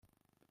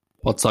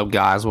What's up,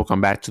 guys? Welcome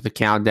back to the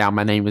Countdown.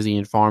 My name is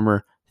Ian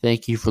Farmer.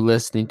 Thank you for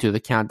listening to the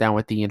Countdown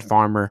with Ian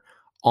Farmer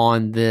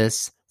on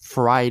this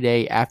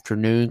Friday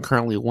afternoon,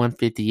 currently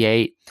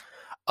 1:58.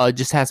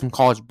 Just had some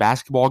college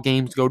basketball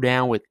games go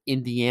down with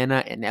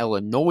Indiana and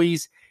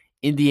Illinois.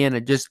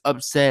 Indiana just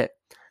upset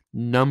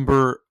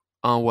they're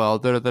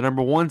the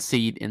number one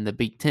seed in the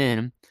Big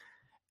Ten.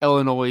 The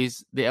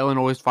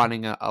Illinois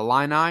fighting a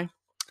Illini.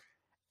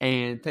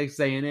 And Texas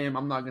A&M,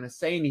 I'm not going to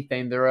say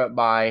anything. They're up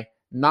by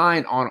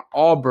 9 on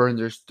Auburn.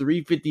 There's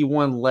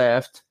 3:51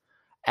 left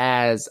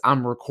as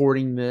I'm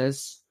recording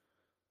this.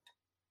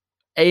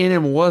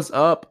 A&M was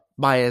up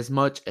by as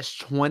much as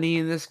 20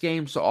 in this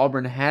game, so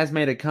Auburn has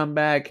made a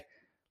comeback.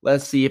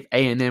 Let's see if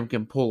A&M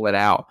can pull it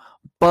out.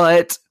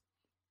 But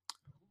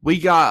we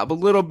got a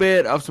little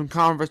bit of some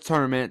conference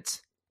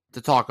tournaments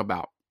to talk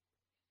about.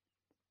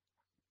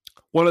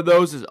 One of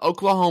those is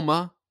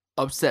Oklahoma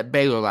upset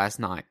Baylor last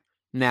night.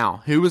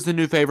 Now, who was the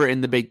new favorite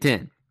in the Big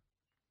Ten?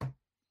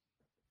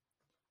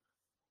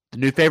 The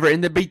new favorite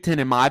in the Big Ten,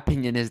 in my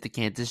opinion, is the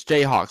Kansas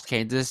Jayhawks.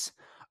 Kansas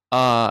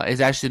is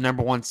actually the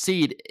number one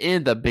seed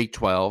in the Big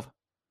 12.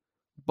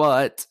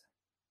 But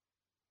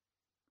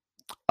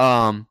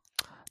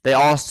they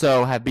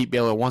also have beat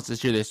Baylor once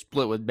this year. They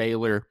split with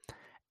Baylor.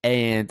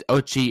 And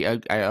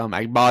Ochai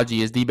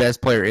Agbaji is the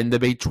best player in the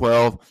Big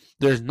 12.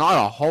 There's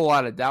not a whole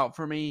lot of doubt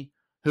for me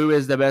who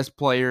is the best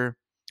player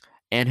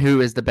and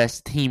who is the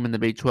best team in the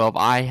Big 12.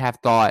 I have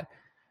thought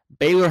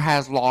Baylor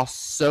has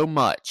lost so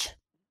much.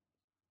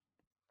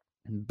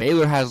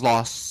 Baylor has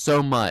lost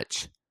so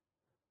much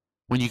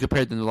when you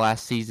compare them to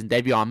last season.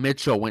 Davion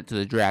Mitchell went to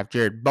the draft.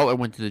 Jared Butler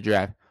went to the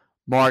draft.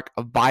 Mark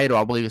Vital,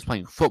 I believe, is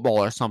playing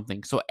football or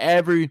something. So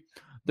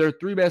their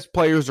three best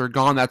players are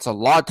gone. That's a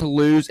lot to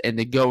lose and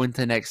to go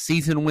into next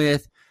season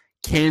with.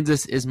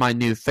 Kansas is my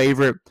new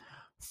favorite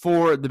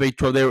for the Big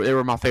 12. They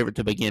were my favorite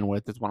to begin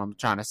with, is what I'm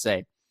trying to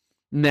say.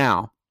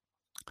 Now,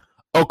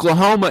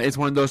 Oklahoma is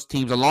one of those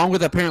teams, along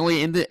with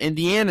apparently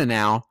Indiana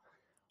now,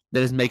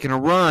 that is making a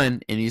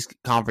run in these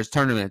conference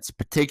tournaments,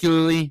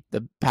 particularly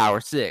the Power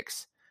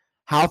Six.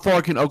 How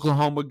far can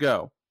Oklahoma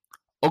go?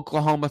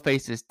 Oklahoma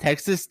faces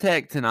Texas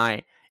Tech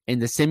tonight in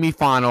the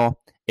semifinal.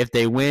 If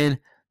they win,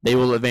 they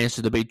will advance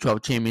to the Big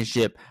 12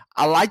 championship.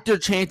 I like their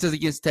chances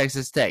against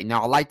Texas Tech.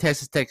 Now, I like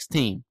Texas Tech's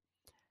team.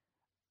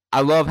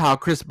 I love how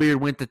Chris Beard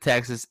went to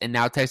Texas, and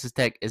now Texas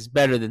Tech is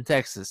better than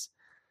Texas,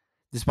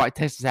 despite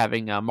Texas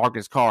having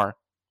Marcus Carr.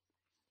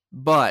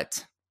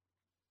 But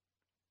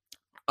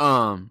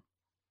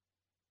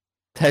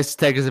Texas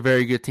Tech is a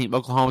very good team.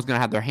 Oklahoma's going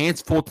to have their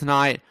hands full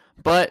tonight,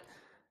 but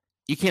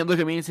you can't look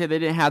at me and say they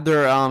didn't have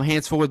their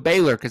hands full with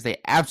Baylor, because they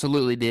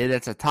absolutely did.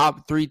 That's a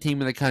top 3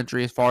 team in the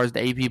country as far as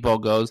the AP Bowl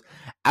goes.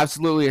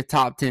 Absolutely a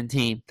top 10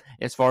 team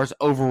as far as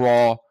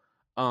overall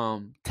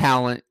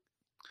talent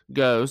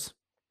goes.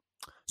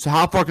 So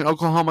how far can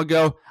Oklahoma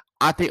go?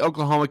 I think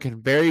Oklahoma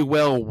can very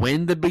well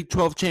win the Big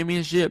 12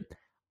 championship.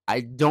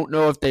 I don't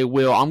know if they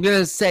will. I'm going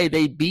to say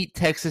they beat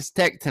Texas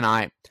Tech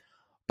tonight,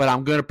 but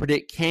I'm going to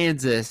predict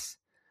Kansas.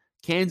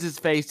 Kansas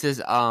faces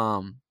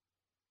TCU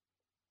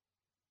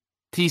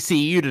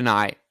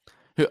tonight.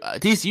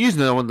 TCU is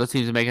another one of those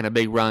teams that are making a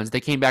big runs.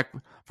 They came back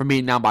from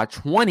being down by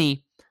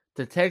 20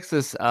 to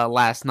Texas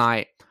last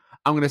night.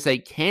 I'm going to say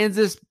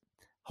Kansas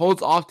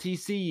holds off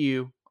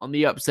TCU on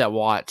the upset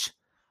watch.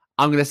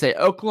 I'm going to say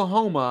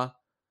Oklahoma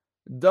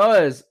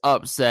does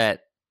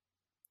upset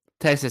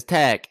Texas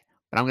Tech,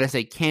 but I'm going to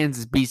say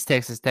Kansas beats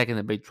Texas Tech in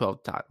the Big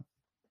 12 title.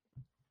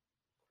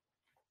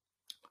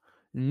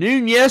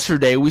 Noon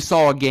yesterday, we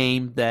saw a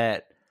game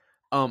that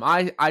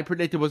I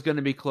predicted was going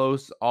to be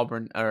close.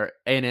 Auburn or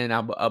A&M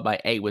up by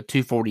 8 with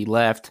 2:40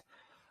 left.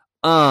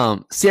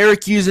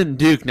 Syracuse and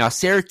Duke. Now,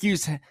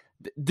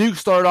 Duke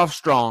started off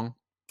strong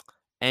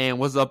and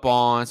was up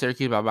on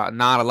Syracuse by about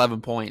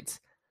 9-11 points.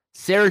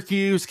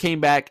 Syracuse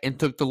came back and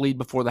took the lead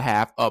before the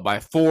half, up by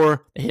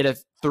 4. They hit a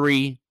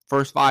 3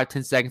 first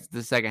 5-10 seconds of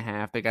the second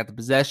half. They got the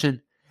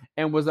possession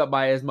and was up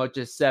by as much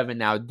as 7.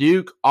 Now,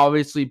 Duke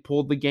obviously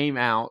pulled the game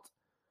out,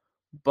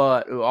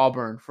 but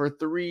Auburn for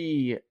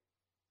 3.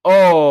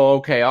 Oh,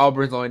 okay.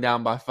 Auburn's only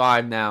down by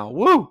 5 now.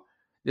 Woo!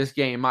 This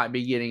game might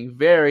be getting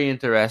very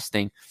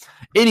interesting.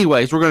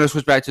 Anyways, we're going to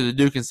switch back to the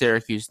Duke and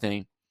Syracuse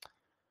thing.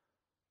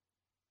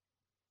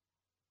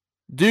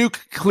 Duke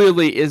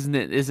clearly isn't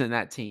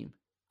that team.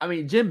 I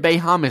mean, Jim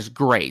Boeheim is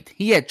great.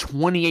 He had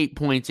 28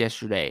 points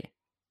yesterday.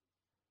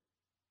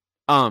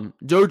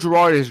 Joe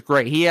Girard is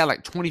great. He had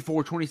like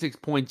 24, 26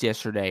 points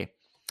yesterday.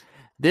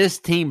 This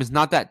team is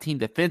not that team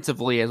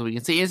defensively, as we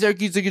can see. And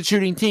Syracuse is a good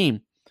shooting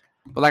team.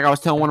 But like I was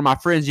telling one of my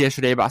friends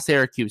yesterday about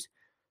Syracuse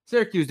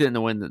didn't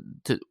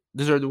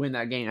deserve to win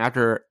that game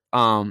after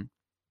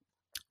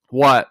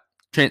what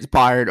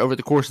transpired over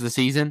the course of the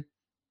season.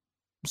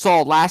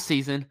 Saw last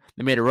season,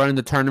 they made a run in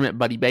the tournament.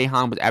 Buddy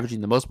Boeheim was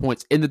averaging the most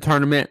points in the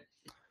tournament.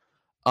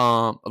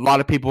 A lot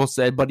of people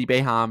said Buddy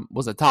Boeheim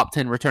was a top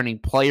 10 returning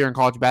player in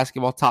college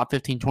basketball, top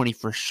 15, 20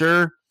 for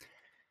sure.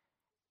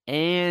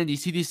 And you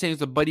see these things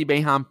with Buddy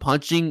Boeheim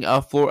punching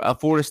a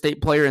Florida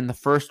State player in the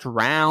first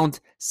round.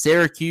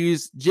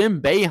 Syracuse,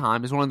 Jim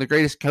Boeheim is one of the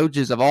greatest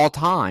coaches of all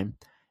time.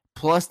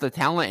 Plus the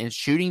talent and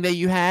shooting that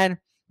you had.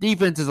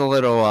 Defense is a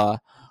little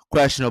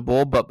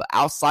questionable, but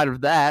outside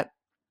of that,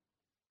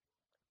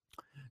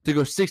 to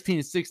go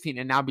 16-16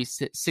 and now be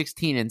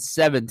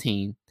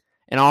 16-17,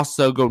 and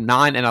also go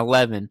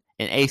 9-11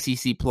 in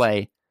ACC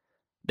play,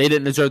 they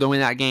didn't deserve to win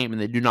that game,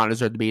 and they do not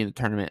deserve to be in the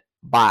tournament.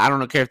 But I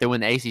don't care if they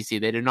win the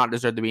ACC; they do not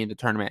deserve to be in the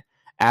tournament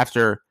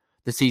after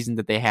the season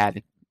that they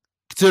had,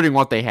 considering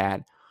what they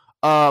had.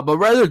 But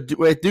rather,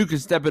 if Duke can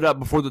step it up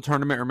before the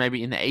tournament, or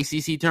maybe in the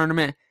ACC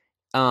tournament,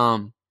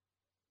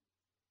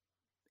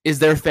 is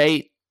their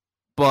fate.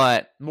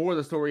 But more of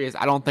the story is,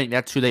 I don't think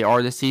that's who they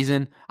are this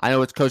season. I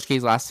know it's Coach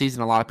K's last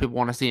season. A lot of people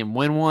want to see him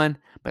win one,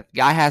 but the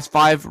guy has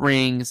 5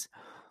 rings.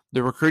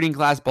 The recruiting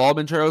class, Ball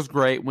Ventura is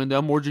great.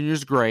 Wendell Moore Jr.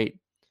 is great.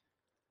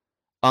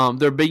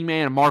 Their big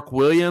man, Mark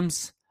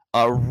Williams,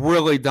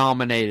 really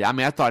dominated. I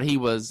mean, I thought he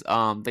was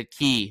the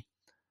key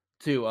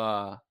to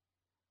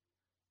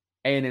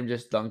A&M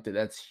just dunked it.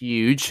 That's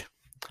huge.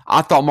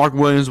 I thought Mark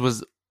Williams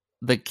was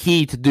the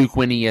key to Duke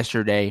winning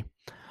yesterday,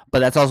 but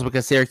that's also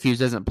because Syracuse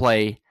doesn't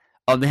play.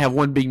 They have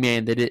one big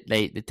man that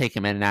they take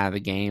him in and out of the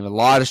game. A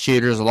lot of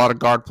shooters, a lot of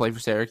guard play for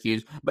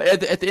Syracuse. But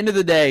at the end of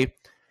the day,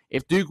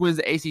 if Duke wins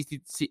the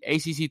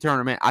ACC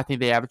tournament, I think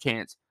they have a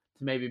chance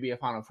to maybe be a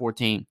Final Four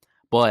team.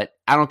 But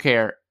I don't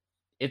care.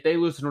 If they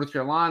lose to North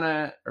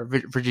Carolina or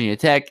Virginia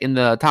Tech in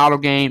the title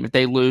game, if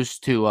they lose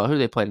to who do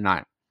they play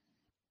tonight?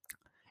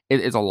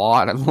 It's a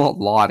lot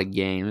of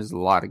games. There's a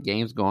lot of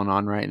games going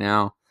on right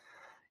now.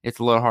 It's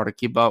a little hard to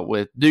keep up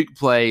with. Duke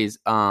plays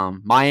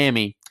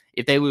Miami.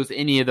 If they lose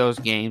any of those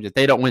games, if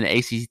they don't win the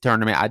ACC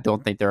tournament, I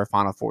don't think they're a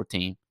Final Four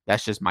team.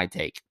 That's just my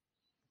take.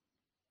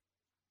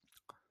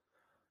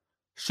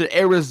 Should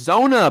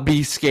Arizona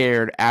be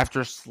scared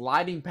after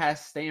sliding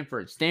past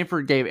Stanford?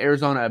 Stanford gave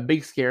Arizona a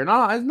big scare.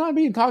 No, it's not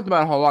being talked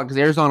about a whole lot because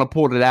Arizona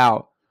pulled it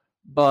out.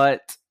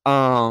 But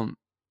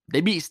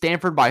they beat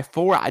Stanford by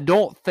 4. I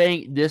don't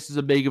think this is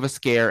as big of a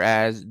scare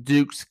as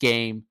Duke's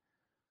game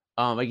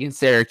against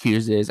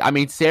Syracuse is. I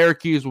mean,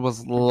 Syracuse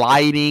was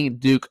lighting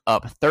Duke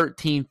up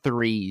 13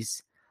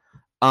 threes.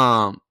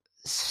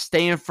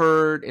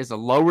 Stanford is a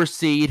lower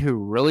seed who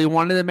really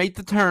wanted to make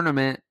the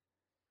tournament.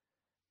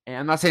 And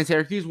I'm not saying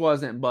Syracuse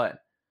wasn't, but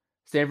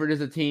Stanford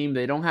is a team.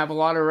 They don't have a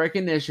lot of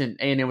recognition.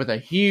 And then with a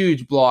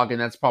huge block, and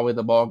that's probably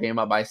the ball game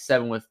up by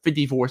 7 with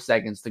 54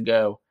 seconds to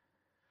go.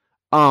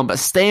 But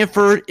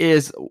Stanford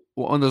is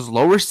one of those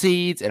lower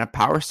seeds in a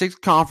Power 6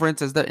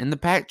 conference in the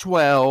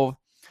Pac-12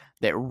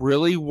 that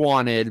really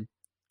wanted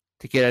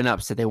to get an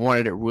upset. They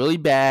wanted it really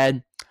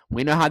bad.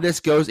 We know how this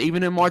goes,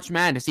 even in March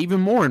Madness, even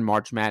more in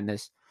March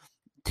Madness.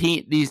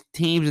 These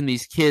teams and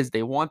these kids,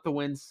 they want the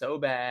win so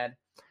bad.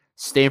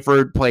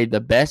 Stanford played the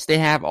best they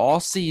have all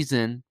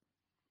season.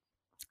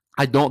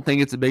 I don't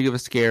think it's a big of a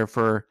scare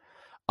for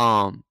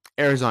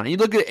Arizona. You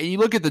look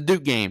at the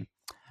Duke game.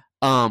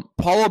 Paulo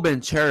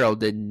Banchero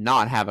did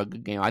not have a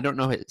good game. I don't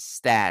know his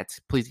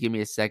stats. Please give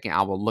me a second.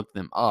 I will look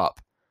them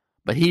up.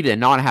 But he did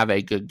not have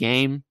a good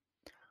game.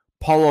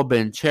 Paulo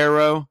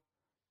Banchero,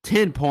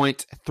 10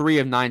 points, 3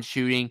 of 9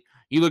 shooting.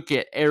 You look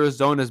at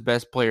Arizona's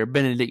best player,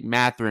 Benedict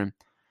Mathurin.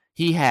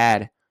 He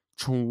had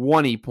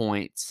 20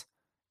 points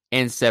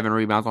and 7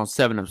 rebounds on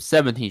 7 of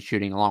 17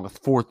 shooting, along with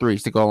 4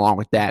 threes to go along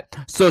with that.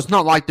 So it's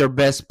not like their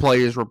best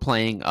players were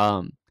playing,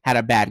 had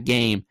a bad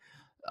game.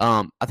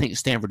 I think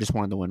Stanford just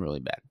wanted to win really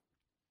bad.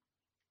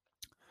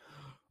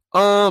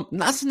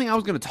 Not something I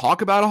was going to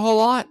talk about a whole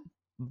lot,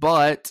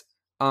 but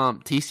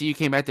TCU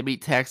came back to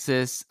beat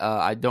Texas.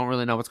 I don't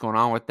really know what's going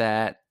on with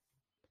that.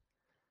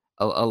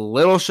 A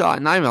little shock.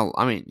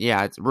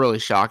 It's really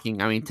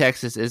shocking. I mean,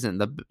 Texas isn't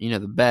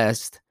the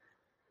best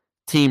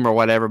team or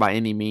whatever by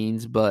any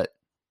means, but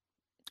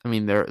I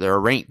mean, they're a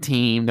ranked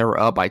team. They were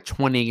up by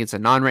 20 against a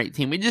non-ranked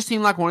team. It just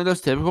seemed like one of those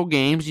typical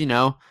games,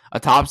 a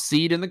top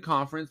seed in the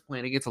conference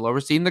playing against a lower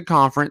seed in the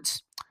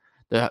conference.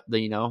 The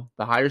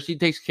higher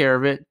seed takes care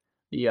of it.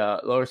 The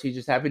lower seed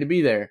just happy to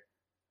be there.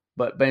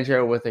 But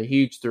Banchero with a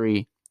huge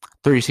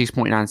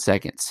 36.9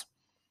 seconds,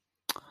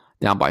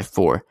 down by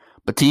 4.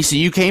 But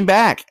TCU came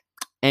back,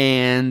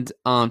 and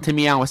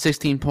Timmy Allen with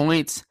 16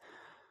 points.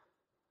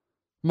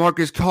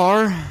 Marcus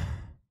Carr.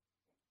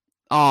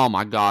 Oh,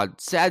 my God.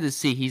 Sad to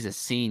see he's a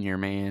senior,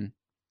 man.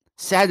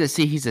 Sad to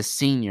see he's a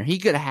senior. He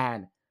could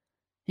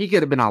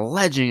have been a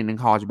legend in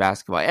college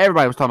basketball.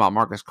 Everybody was talking about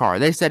Marcus Carr.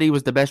 They said he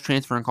was the best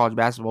transfer in college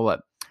basketball,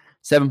 but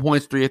 7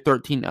 points, 3 of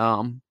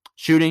 13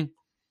 shooting.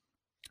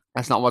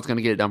 That's not what's going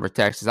to get it done for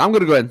Texas. I'm going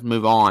to go ahead and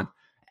move on.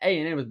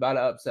 A&M was about to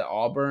upset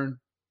Auburn.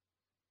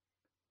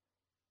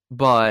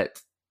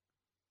 But,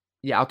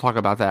 yeah, I'll talk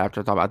about that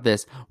after I talk about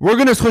this. We're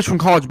going to switch from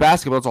college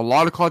basketball. There's a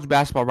lot of college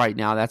basketball right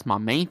now. That's my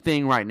main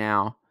thing right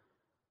now.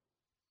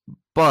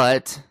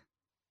 But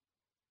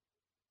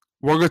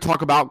we're going to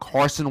talk about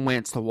Carson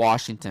Wentz to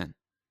Washington.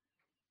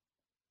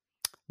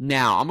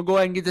 Now, I'm going to go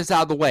ahead and get this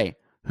out of the way.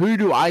 Who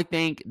do I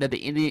think that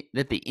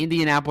the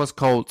Indianapolis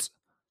Colts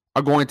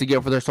are going to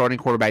get for their starting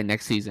quarterback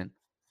next season?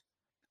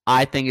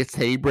 I think it's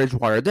Teddy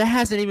Bridgewater. There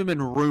hasn't even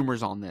been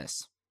rumors on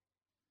this.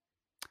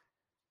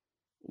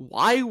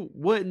 Why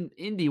wouldn't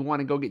Indy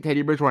want to go get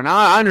Teddy Bridgewater? Now,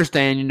 I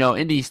understand,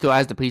 Indy still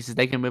has the pieces.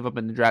 They can move up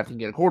in the draft and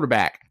get a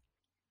quarterback.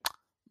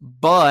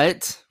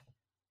 But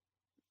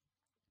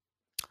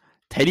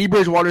Teddy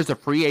Bridgewater is a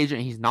free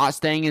agent. He's not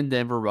staying in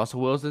Denver.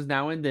 Russell Wilson is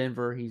now in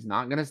Denver. He's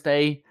not going to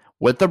stay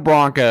with the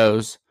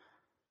Broncos.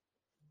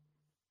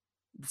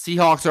 The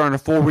Seahawks are in a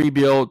full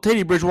rebuild.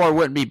 Teddy Bridgewater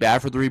wouldn't be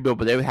bad for the rebuild,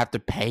 but they would have to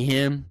pay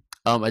him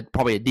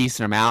probably a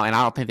decent amount, and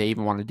I don't think they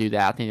even want to do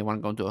that. I think they want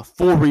to go into a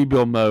full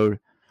rebuild mode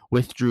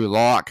with Drew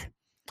Lock.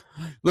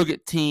 Look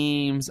at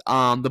teams.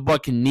 The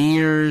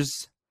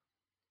Buccaneers.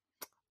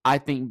 I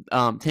think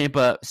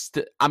Tampa.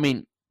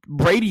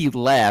 Brady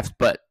left,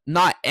 but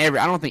I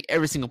don't think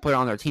every single player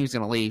on their team is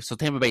going to leave. So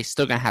Tampa Bay's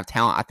still going to have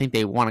talent. I think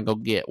they want to go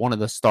get one of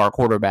the star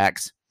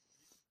quarterbacks.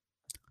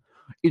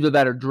 Either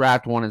that or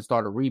draft one and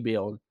start a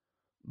rebuild.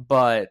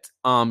 But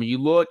you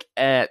look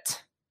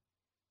at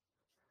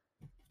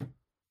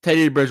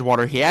Teddy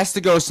Bridgewater. He has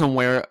to go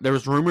somewhere. There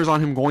was rumors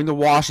on him going to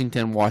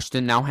Washington.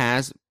 Washington now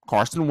has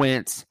Carson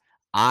Wentz.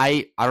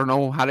 I don't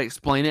know how to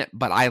explain it,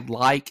 but I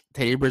like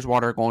Teddy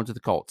Bridgewater going to the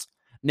Colts.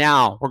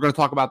 Now, we're going to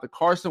talk about the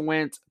Carson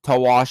Wentz to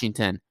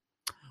Washington.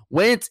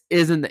 Wentz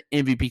isn't the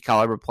MVP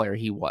caliber player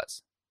he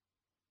was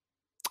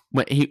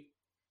when he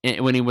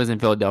was in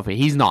Philadelphia.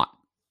 He's not.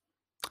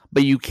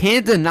 But you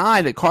can't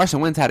deny that Carson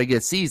Wentz had a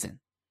good season.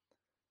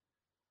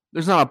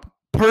 There's not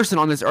a person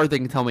on this earth that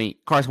can tell me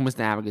Carson Wentz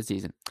didn't have a good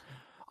season.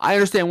 I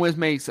understand Wentz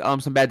makes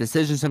some bad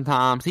decisions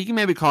sometimes. He can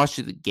maybe cost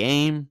you the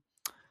game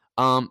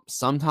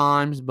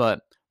sometimes, but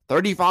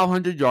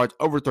 3,500 yards,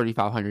 over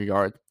 3,500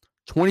 yards,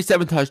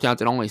 27 touchdowns,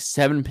 and only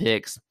 7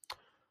 picks.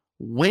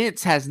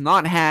 Wentz has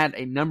not had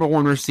a number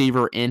one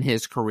receiver in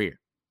his career.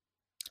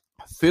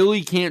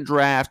 Philly can't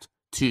draft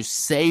to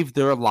save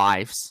their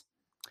lives.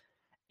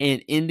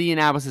 And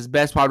Indianapolis'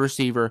 best wide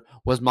receiver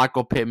was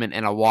Michael Pittman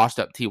and a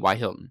washed-up T.Y.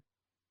 Hilton.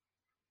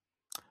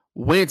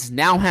 Wentz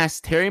now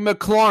has Terry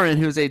McLaurin,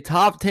 who's a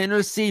top 10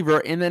 receiver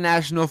in the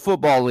National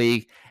Football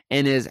League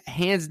and is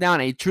hands down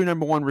a true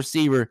number one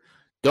receiver.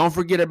 Don't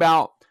forget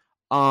about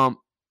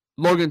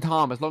Logan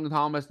Thomas. Logan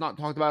Thomas, not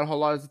talked about a whole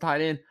lot as a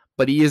tight end,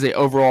 but he is an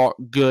overall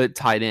good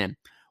tight end.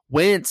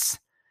 Wentz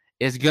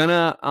is going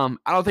to I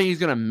don't think he's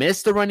going to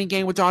miss the running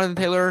game with Jonathan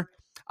Taylor.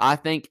 I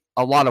think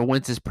a lot of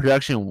Wentz's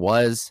production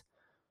was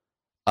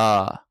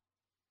off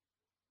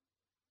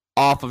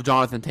of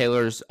Jonathan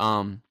Taylor's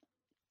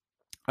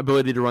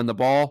ability to run the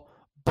ball,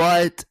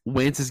 but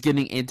Wentz is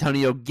getting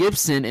Antonio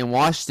Gibson in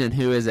Washington,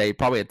 who is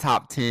probably a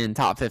top 10,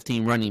 top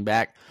 15 running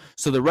back.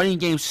 So the running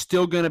game's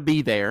still going to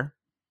be there.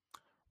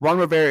 Ron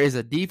Rivera is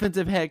a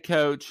defensive head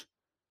coach,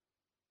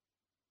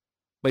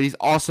 but he's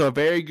also a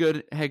very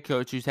good head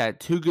coach who's had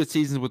 2 good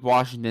seasons with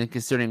Washington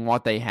considering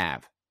what they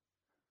have.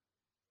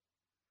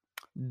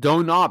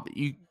 Do not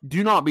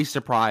be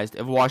surprised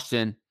if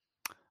Washington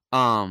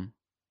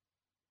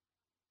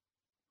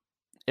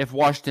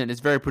is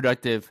very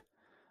productive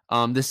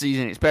this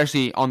season,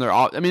 especially on their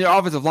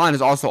offensive line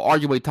is also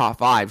arguably top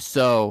 5.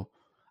 So,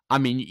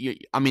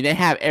 they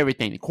have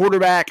everything.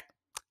 Quarterback,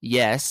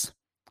 yes.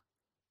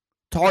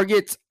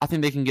 Targets, I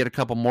think they can get a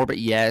couple more, but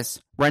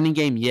yes. Running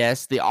game,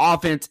 yes. The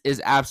offense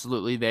is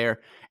absolutely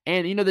there.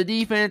 And, the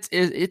defense,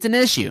 it's an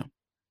issue.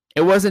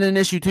 It wasn't an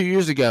issue 2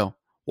 years ago.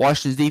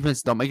 Washington's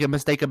defense, don't make a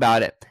mistake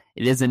about it.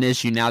 It is an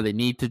issue now. They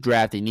need to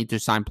draft. They need to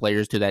sign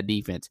players to that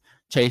defense.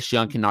 Chase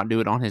Young cannot do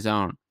it on his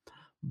own.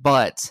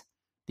 But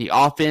the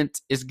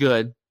offense is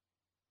good.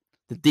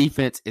 The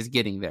defense is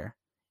getting there.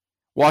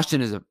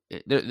 Washington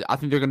I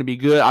think they're going to be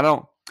good.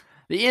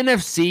 The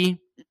NFC,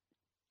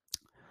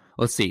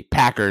 let's see,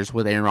 Packers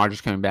with Aaron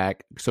Rodgers coming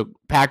back. So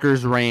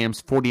Packers,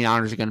 Rams,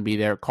 49ers are going to be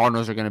there.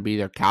 Cardinals are going to be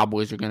there.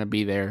 Cowboys are going to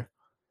be there.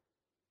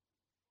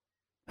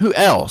 Who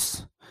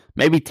else?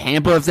 Maybe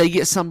Tampa if they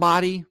get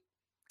somebody.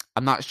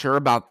 I'm not sure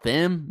about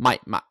them.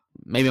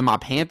 Maybe my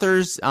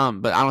Panthers,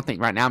 but I don't think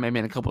right now, maybe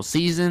in a couple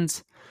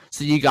seasons.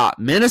 So you got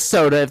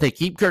Minnesota if they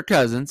keep Kirk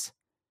Cousins.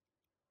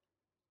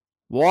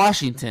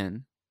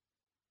 Washington.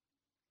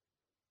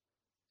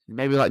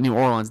 Maybe like New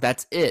Orleans.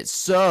 That's it.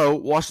 So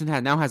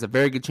Washington now has a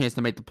very good chance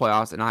to make the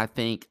playoffs, and I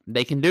think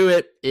they can do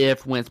it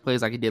if Wentz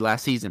plays like he did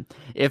last season.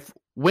 If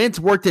Wentz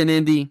worked in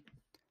Indy,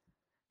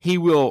 he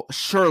will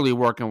surely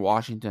work in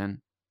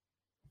Washington.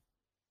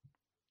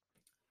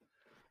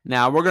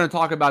 Now, we're going to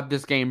talk about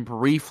this game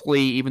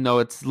briefly, even though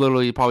it's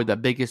literally probably the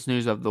biggest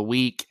news of the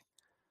week.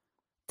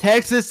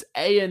 Texas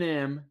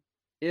A&M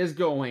is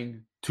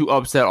going to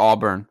upset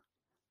Auburn.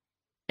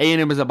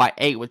 A&M is up by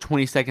 8 with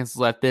 20 seconds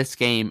left. This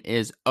game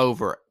is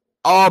over.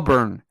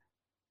 Auburn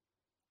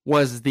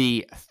was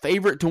the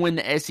favorite to win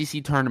the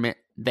SEC tournament.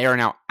 They are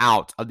now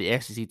out of the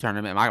SEC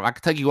tournament. My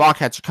Kentucky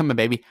Wildcats are coming,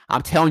 baby.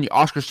 I'm telling you,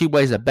 Oscar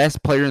Tshiebwe is the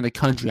best player in the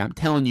country. I'm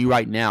telling you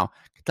right now.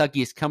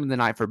 Kentucky is coming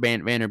tonight for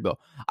Vanderbilt.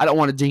 I don't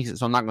want to jinx it,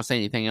 so I'm not going to say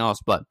anything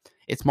else, but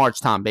it's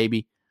March time,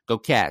 baby. Go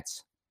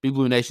Cats. Big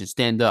Blue Nation,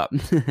 stand up.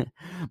 But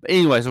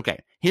anyways, okay.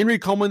 Henry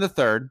Coleman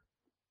III,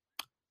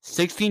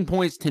 16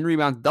 points, 10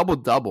 rebounds,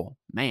 double-double.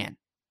 Man,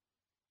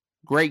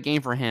 great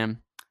game for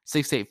him.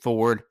 6'8"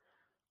 forward.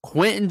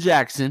 Quentin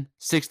Jackson,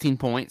 16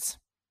 points.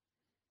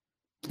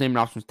 Naming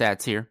off some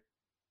stats here.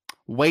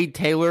 Wade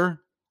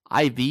Taylor,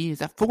 IV, is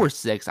that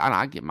 4'6"?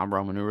 I get my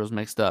Roman numerals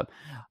mixed up.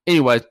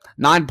 Anyways,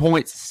 9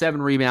 points,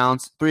 7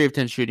 rebounds, 3 of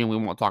 10 shooting. We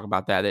won't talk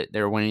about that.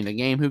 They're winning the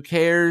game. Who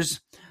cares?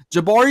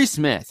 Jabari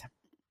Smith,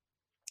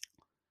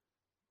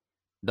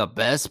 the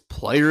best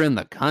player in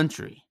the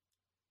country.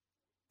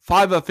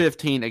 5 of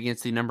 15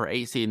 against the number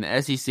 8 seed in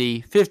the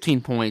SEC.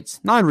 15 points,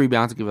 9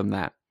 rebounds. I'll give him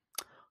that.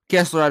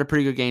 Kessler had a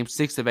pretty good game.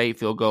 6 of 8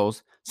 field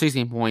goals,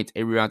 16 points,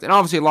 8 rebounds. And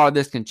obviously, a lot of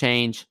this can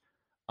change.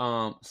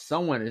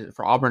 Someone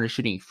for Auburn is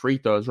shooting free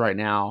throws right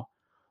now.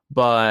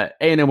 But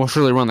A&M will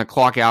surely run the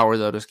clock out where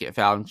they'll just get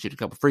fouled and shoot a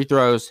couple free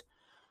throws.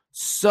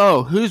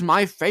 So, who's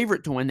my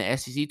favorite to win the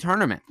SEC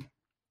tournament?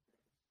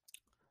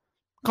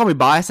 Call me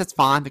biased. That's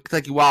fine. The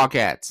Kentucky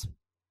Wildcats.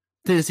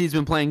 Tennessee's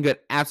been playing good.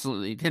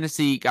 Absolutely.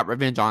 Tennessee got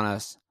revenge on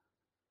us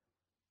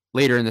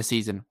later in the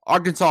season.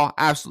 Arkansas,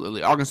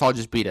 absolutely. Arkansas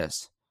just beat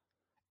us.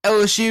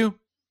 LSU,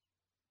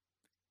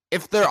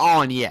 if they're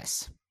on,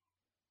 yes.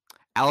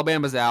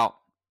 Alabama's out.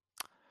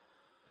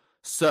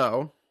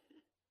 So,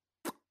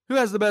 who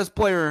has the best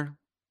player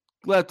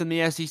left in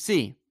the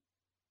SEC?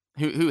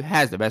 Who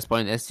has the best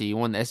player in the SEC? He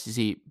won the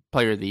SEC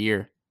Player of the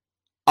Year.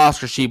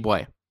 Oscar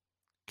Tshiebwe,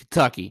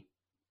 Kentucky.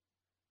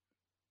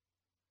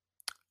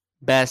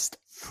 Best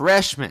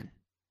freshman.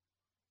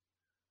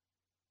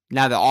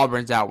 Now that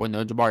Auburn's out with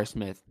no Jabari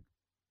Smith.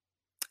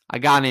 A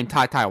guy named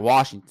Ty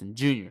Washington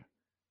Jr.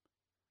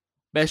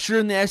 Best shooter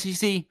in the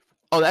SEC?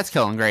 Oh, that's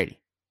Kellen Grady.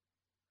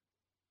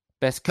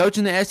 Best coach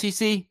in the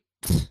SEC?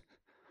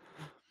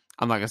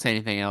 I'm not going to say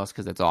anything else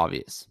because it's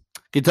obvious.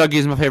 Kentucky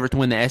is my favorite to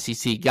win the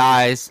SEC.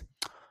 Guys,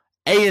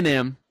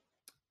 A&M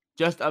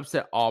just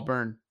upset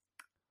Auburn.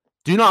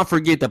 Do not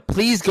forget to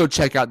please go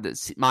check out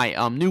my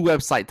new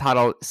website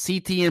titled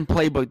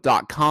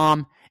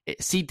ctnplaybook.com.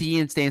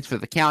 CTN stands for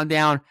the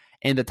countdown,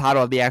 and the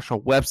title of the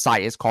actual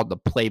website is called The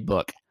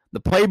Playbook.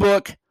 The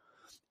Playbook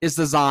is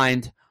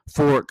designed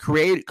for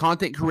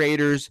content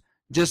creators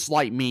just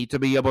like me to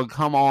be able to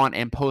come on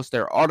and post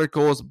their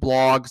articles,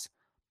 blogs,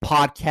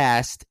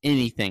 podcasts,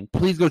 anything.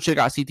 Please go check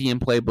out CTN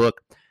Playbook.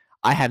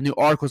 I have new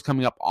articles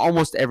coming up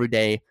almost every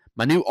day.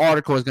 My new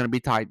article is going to be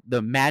titled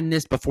The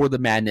Madness Before the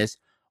Madness,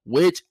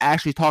 which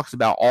actually talks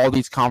about all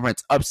these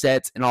conference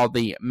upsets and all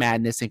the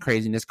madness and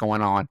craziness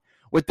going on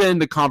within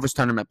the conference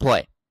tournament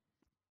play.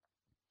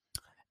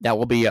 That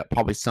will be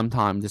probably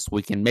sometime this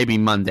weekend, maybe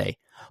Monday.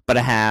 But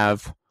I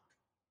have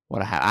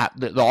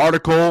the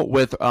article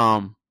with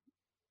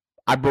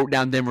I broke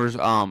down Denver's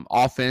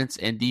offense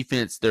and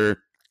defense, their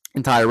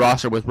entire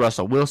roster with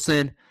Russell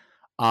Wilson.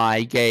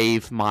 I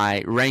gave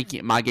my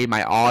ranking. I gave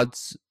my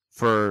odds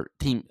for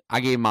team. I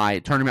gave my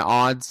tournament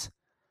odds.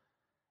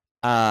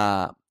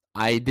 I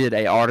did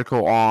an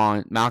article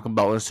on Malcolm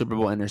Butler's Super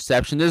Bowl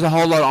interception. There's a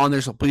whole lot on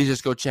there, so please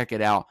just go check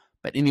it out.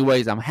 But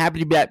anyways, I'm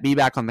happy to be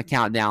back on the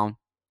countdown.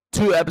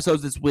 2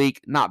 episodes this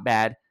week. Not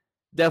bad.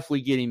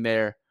 Definitely getting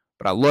there.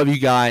 But I love you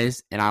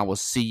guys, and I will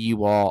see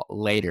you all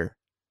later.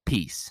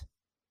 Peace.